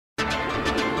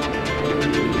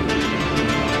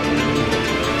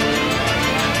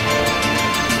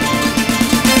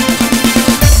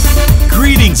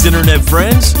Greetings, Internet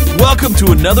friends. Welcome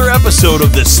to another episode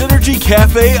of the Synergy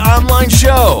Cafe online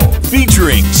show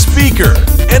featuring speaker,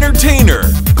 entertainer,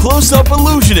 close-up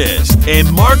illusionist,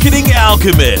 and marketing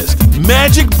alchemist,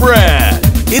 Magic Brad.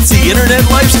 It's the Internet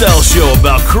lifestyle show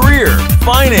about career,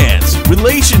 finance,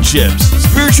 relationships,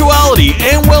 spirituality,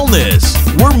 and wellness.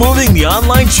 We're moving the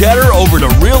online chatter over to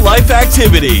real-life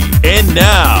activity. And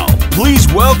now, please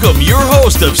welcome your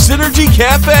host of Synergy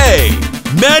Cafe,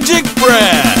 Magic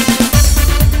Brad.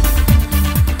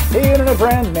 Hey Internet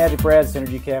friends, Magic Brad,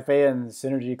 Synergy Cafe and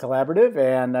Synergy Collaborative,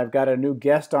 and I've got a new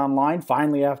guest online,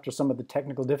 finally after some of the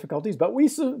technical difficulties, but we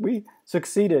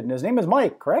succeeded, and his name is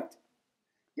Mike, correct?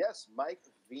 Yes, Mike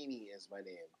Veny is my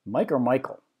name. Mike or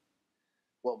Michael?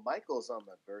 Well, Michael's on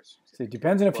my birth certificate. So it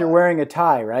depends on if you're wearing a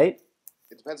tie, right?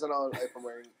 It depends on if I'm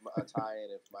wearing a tie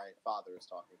and if my father is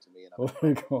talking to me. And there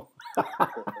you go.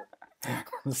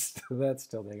 That's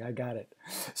still big. I got it.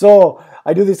 So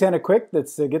I do this kind of quick.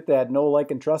 Let's get that know,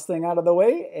 like, and trust thing out of the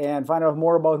way and find out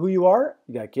more about who you are.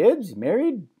 You got kids? You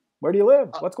married? Where do you live?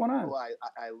 What's going on? Well,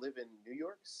 I live in New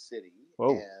York City,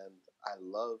 Whoa. And I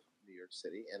love New York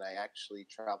City, and I actually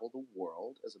travel the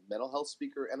world as a mental health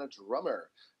speaker and a drummer.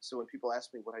 So when people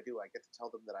ask me what I do, I get to tell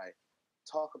them that I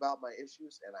talk about my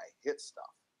issues and I hit stuff.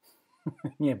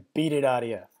 You beat it out of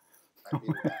you. I beat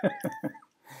it out of you.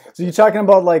 So you're talking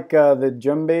about like the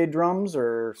djembe drums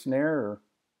or snare? Or?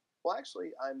 Well,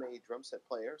 actually, I'm a drum set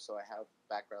player, so I have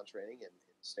background training in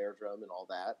snare drum and all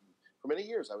that. And for many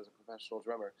years, I was a professional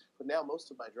drummer. But now most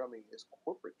of my drumming is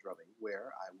corporate drumming,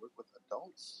 where I work with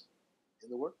adults in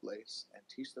the workplace and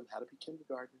teach them how to be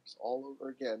kindergartners all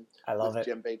over again. I love with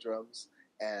it. Djembe drums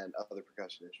and other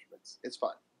percussion instruments. It's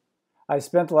fun. I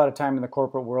spent a lot of time in the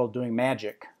corporate world doing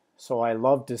magic. So I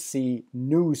love to see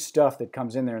new stuff that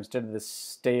comes in there instead of the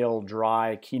stale,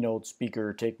 dry keynote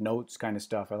speaker, take notes kind of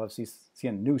stuff. I love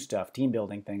seeing new stuff, team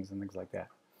building things and things like that.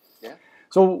 Yeah.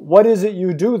 So what is it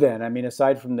you do then? I mean,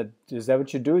 aside from is that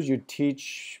what you do? Is you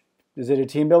teach, is it a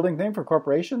team building thing for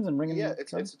corporations and bringing? Yeah,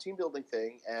 it's a team building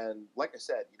thing. And like I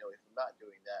said, if I'm not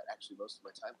doing that, actually most of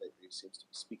my time lately seems to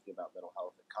be speaking about mental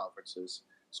health at conferences,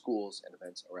 schools, and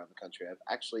events around the country. I've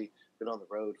actually been on the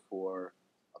road for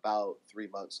about 3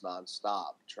 months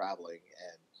nonstop traveling,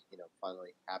 and finally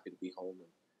happy to be home and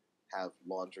have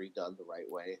laundry done the right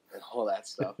way and all that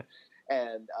stuff.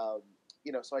 And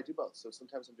so I do both. So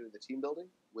sometimes I'm doing the team building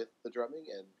with the drumming,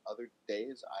 and other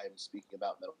days I'm speaking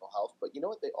about mental health. But you know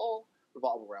what? They all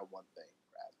revolve around one thing,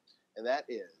 Brad, and that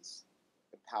is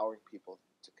empowering people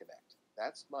to connect.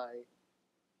 That's my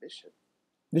mission.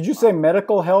 Did you say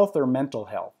medical health or mental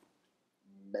health?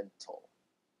 Mental.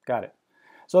 Got it.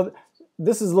 So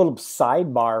this is a little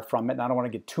sidebar from it, and I don't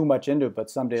want to get too much into it, but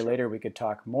someday later we could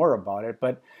talk more about it.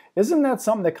 But isn't that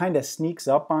something that kind of sneaks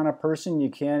up on a person? You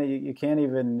can't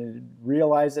even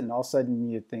realize it, and all of a sudden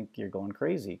you think you're going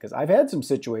crazy. Because I've had some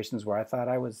situations where I thought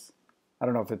I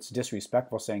don't know if it's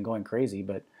disrespectful saying going crazy,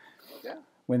 but yeah.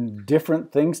 When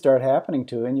different things start happening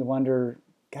to you, and you wonder,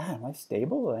 God, am I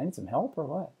stable? Do I need some help or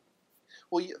what?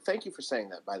 Well, thank you for saying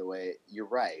that, by the way. You're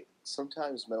right.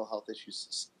 Sometimes mental health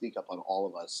issues sneak up on all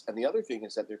of us. And the other thing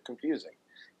is that they're confusing.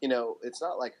 It's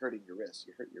not like hurting your wrist.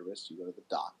 You hurt your wrist, you go to the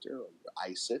doctor, or you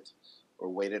ice it, or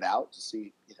wait it out to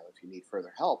see, if you need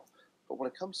further help. But when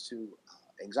it comes to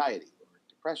anxiety or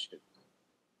depression,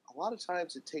 a lot of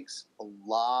times it takes a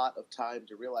lot of time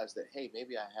to realize that, hey,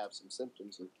 maybe I have some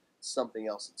symptoms of something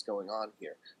else that's going on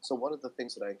here. So one of the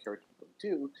things that I encourage people to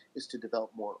do is to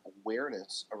develop more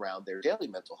awareness around their daily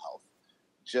mental health,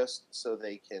 just so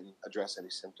they can address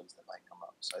any symptoms that might come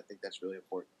up. So I think that's really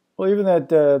important. Well, even that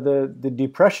the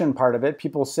depression part of it,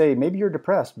 people say maybe you're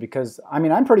depressed because,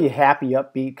 I'm pretty happy,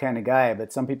 upbeat kind of guy,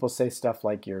 but some people say stuff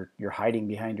like you're hiding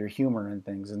behind your humor and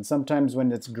things. And sometimes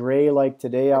when it's gray like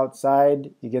today outside,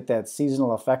 you get that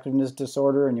seasonal affectiveness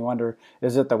disorder, and you wonder,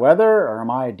 is it the weather or am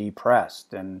I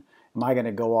depressed? And am I going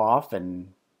to go off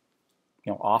and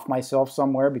off myself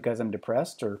somewhere because I'm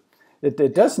depressed? Or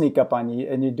it does sneak up on you,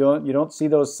 and you don't see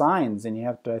those signs, and you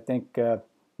have to, I think,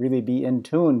 really be in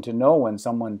tune to know when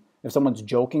if someone's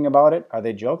joking about it. Are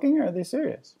they joking or are they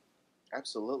serious?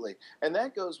 Absolutely. And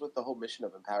that goes with the whole mission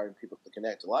of empowering people to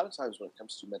connect. A lot of times when it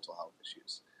comes to mental health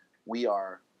issues, we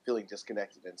are feeling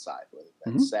disconnected inside, whether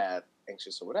that's sad,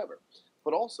 anxious, or whatever.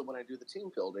 But also when I do the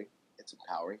team building, it's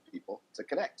empowering people to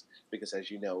connect. Because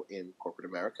as you know, in corporate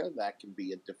America, that can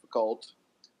be a difficult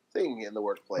thing in the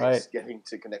workplace, right, getting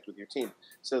to connect with your team.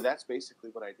 So that's basically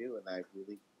what I do, and I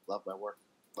really love my work.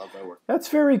 That's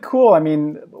very cool.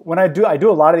 When I do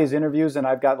a lot of these interviews, and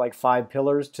I've got like 5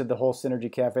 pillars to the whole Synergy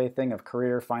Cafe thing of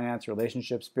career, finance,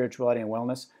 relationships, spirituality, and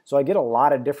wellness. So I get a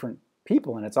lot of different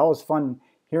people, and it's always fun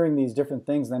hearing these different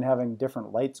things and then having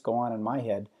different lights go on in my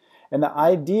head. And the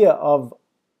idea of,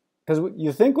 because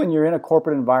you think when you're in a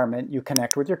corporate environment, you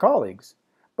connect with your colleagues,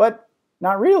 but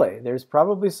not really. There's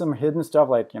probably some hidden stuff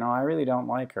like, I really don't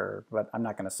like her, but I'm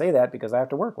not going to say that because I have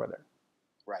to work with her.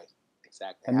 Right,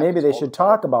 exactly. And maybe they should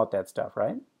talk about that stuff,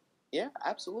 right? Yeah,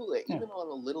 absolutely. Yeah. Even on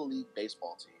a little league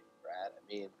baseball team, Brad.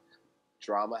 I mean,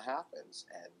 drama happens,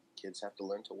 and kids have to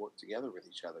learn to work together with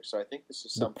each other. So I think this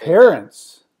is something. The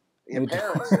parents.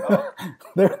 Parents.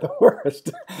 They're the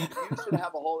worst. You should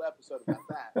have a whole episode about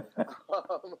that. But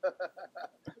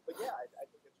yeah, I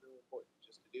think it's really important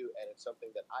just to do, and it's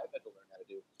something that I've had to learn how to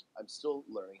do. I'm still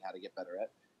learning how to get better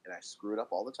at, and I screw it up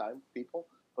all the time, people,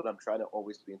 but I'm trying to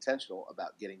always be intentional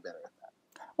about getting better at that.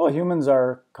 Well, humans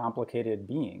are complicated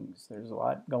beings. There's a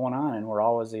lot going on, and we're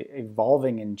always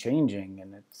evolving and changing,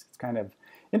 and it's kind of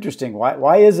interesting.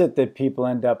 Why is it that people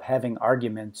end up having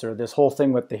arguments, or this whole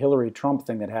thing with the Hillary Trump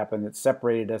thing that happened that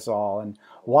separated us all? And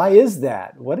why is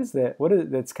that? What is that?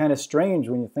 It's kind of strange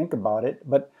when you think about it.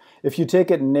 But if you take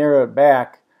it and narrow it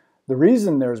back, the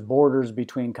reason there's borders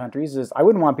between countries is I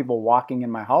wouldn't want people walking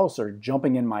in my house or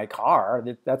jumping in my car.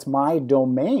 That's my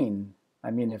domain. I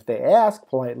mean, if they ask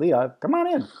politely, come on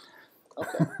in.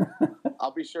 Okay.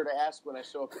 I'll be sure to ask when I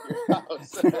show up at your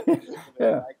house.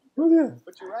 Yeah. Well, yeah.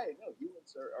 But you're right. No,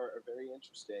 humans are very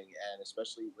interesting, and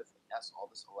especially with all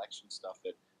this election stuff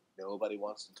that nobody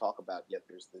wants to talk about, yet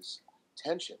there's this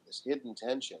tension, this hidden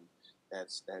tension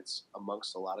that's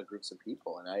amongst a lot of groups of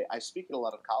people. And I speak at a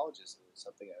lot of colleges, and it's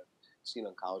something I've seen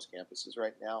on college campuses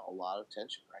right now, a lot of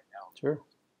tension right now. Sure.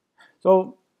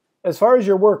 So as far as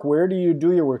your work, where do you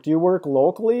do your work? Do you work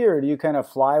locally, or do you kind of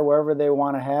fly wherever they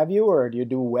want to have you, or do you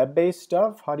do web-based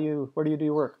stuff? Where do you do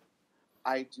your work?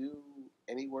 I do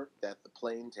any work that the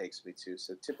plane takes me to.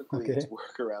 So typically it's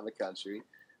work around the country.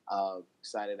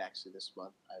 Excited actually this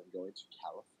month. I'm going to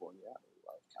California. I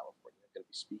love California. I'm going to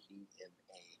be speaking in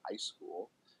a high school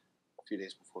a few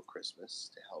days before Christmas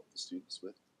to help the students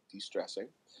with de-stressing,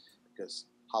 because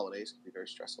holidays can be very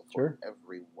stressful for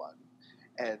everyone.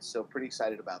 And so pretty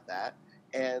excited about that.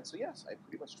 And so, yes, I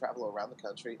pretty much travel around the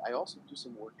country. I also do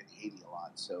some work in Haiti a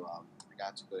lot. So I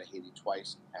got to go to Haiti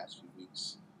twice in the past few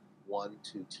weeks. One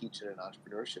to teach at an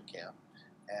entrepreneurship camp,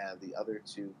 and the other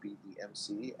to be the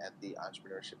MC at the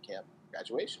entrepreneurship camp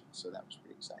graduation. So that was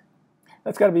pretty exciting.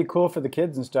 That's got to be cool for the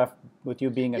kids and stuff, with you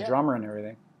being a drummer and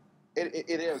everything. It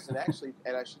is. And actually,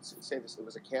 and I should say this, it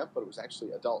was a camp, but it was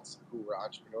actually adults who were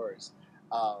entrepreneurs.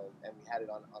 And we had it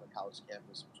on a college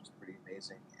campus, which was pretty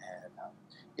amazing. And,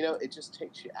 it just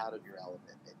takes you out of your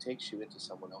element. It takes you into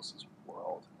someone else's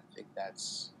world. And I think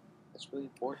that's really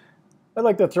important. I'd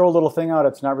like to throw a little thing out.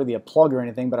 It's not really a plug or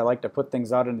anything, but I like to put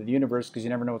things out into the universe because you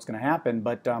never know what's going to happen.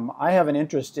 But I have an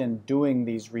interest in doing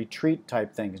these retreat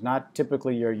type things, not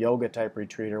typically your yoga type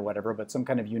retreat or whatever, but some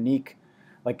kind of unique,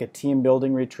 like a team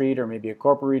building retreat, or maybe a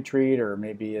corporate retreat, or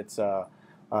maybe it's a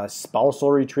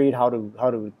spousal retreat. How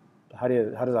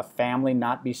does a family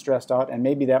not be stressed out? And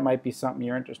maybe that might be something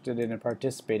you're interested in and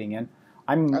participating in.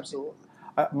 Absolutely.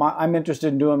 I'm interested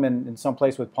in doing them in some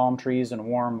place with palm trees and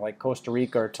warm, like Costa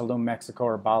Rica or Tulum, Mexico,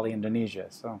 or Bali, Indonesia.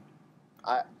 So,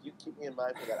 you keep me in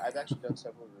mind for that. I've actually done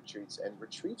several retreats, and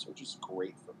retreats are just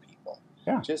great for people.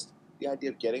 Yeah. Just the idea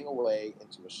of getting away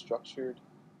into a structured,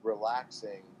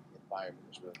 relaxing environment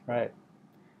is really cool. Right.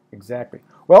 Exactly.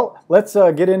 Well, let's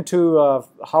get into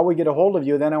how we get a hold of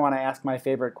you. Then I want to ask my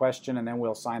favorite question, and then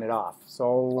we'll sign it off.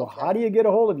 So, How do you get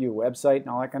a hold of you? Website and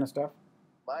all that kind of stuff?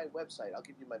 My website, I'll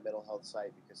give you my mental health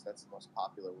site because that's the most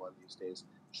popular one these days,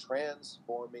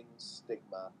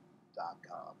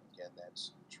 transformingstigma.com. Again,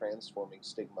 that's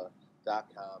transformingstigma.com.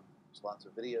 There's lots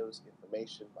of videos,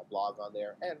 information, my blog on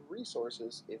there, and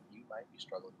resources if you might be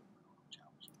struggling with mental health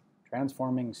challenges.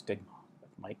 Transforming Stigma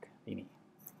with Mike Veny.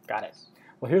 Got it.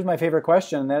 Well, here's my favorite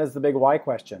question, and that is the big why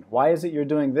question. Why is it you're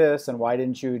doing this, and why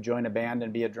didn't you join a band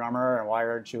and be a drummer, and why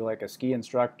aren't you like a ski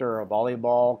instructor or a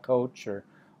volleyball coach, or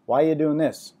why are you doing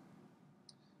this?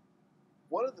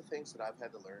 One of the things that I've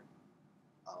had to learn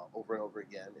over and over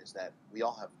again is that we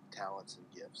all have talents and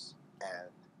gifts,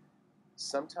 and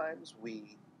sometimes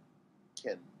we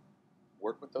can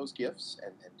work with those gifts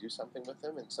and do something with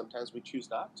them, and sometimes we choose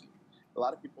not to. A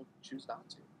lot of people choose not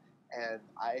to. And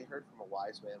I heard from a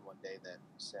wise man one day that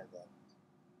said that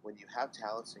when you have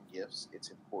talents and gifts, it's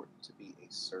important to be a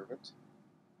servant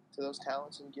to those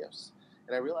talents and gifts.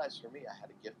 And I realized for me, I had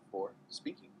a gift for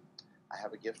speaking. I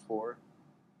have a gift for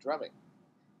drumming.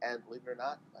 And believe it or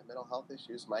not, my mental health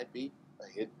issues might be a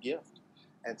hidden gift.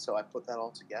 And so I put that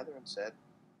all together and said,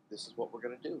 this is what we're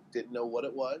going to do. Didn't know what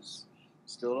it was.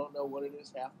 Still don't know what it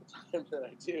is half the time that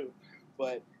I do.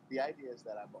 But the idea is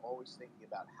that I'm always thinking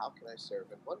about how can I serve.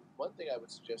 And one thing I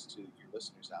would suggest to your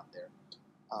listeners out there,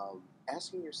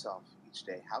 asking yourself each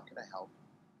day, how can I help?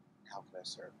 How can I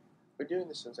serve? I've been doing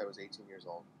this since I was 18 years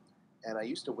old. And I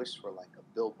used to wish for like a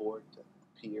billboard to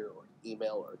appear, or an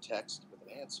email or a text with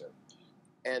an answer.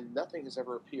 And nothing has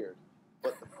ever appeared.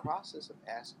 But the process of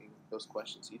asking those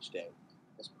questions each day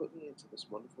has put me into this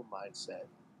wonderful mindset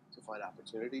to find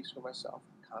opportunities for myself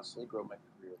and constantly grow my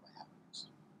career and my happiness.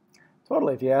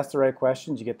 Totally. If you ask the right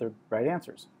questions, you get the right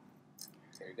answers.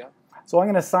 There you go. So I'm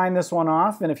going to sign this one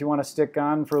off, and if you want to stick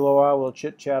on for a little while, we'll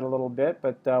chit-chat a little bit.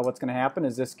 But what's going to happen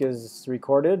is this gets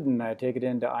recorded, and I take it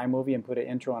into iMovie and put an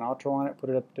intro and outro on it, put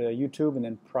it up to YouTube, and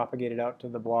then propagate it out to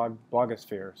the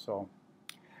blogosphere. So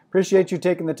appreciate you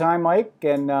taking the time, Mike,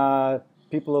 and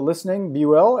people are listening. Be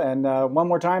well. And one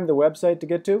more time, the website to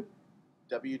get to?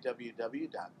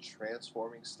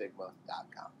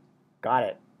 www.transformingstigma.com. Got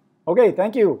it. Okay,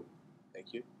 thank you.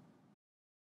 Thank you.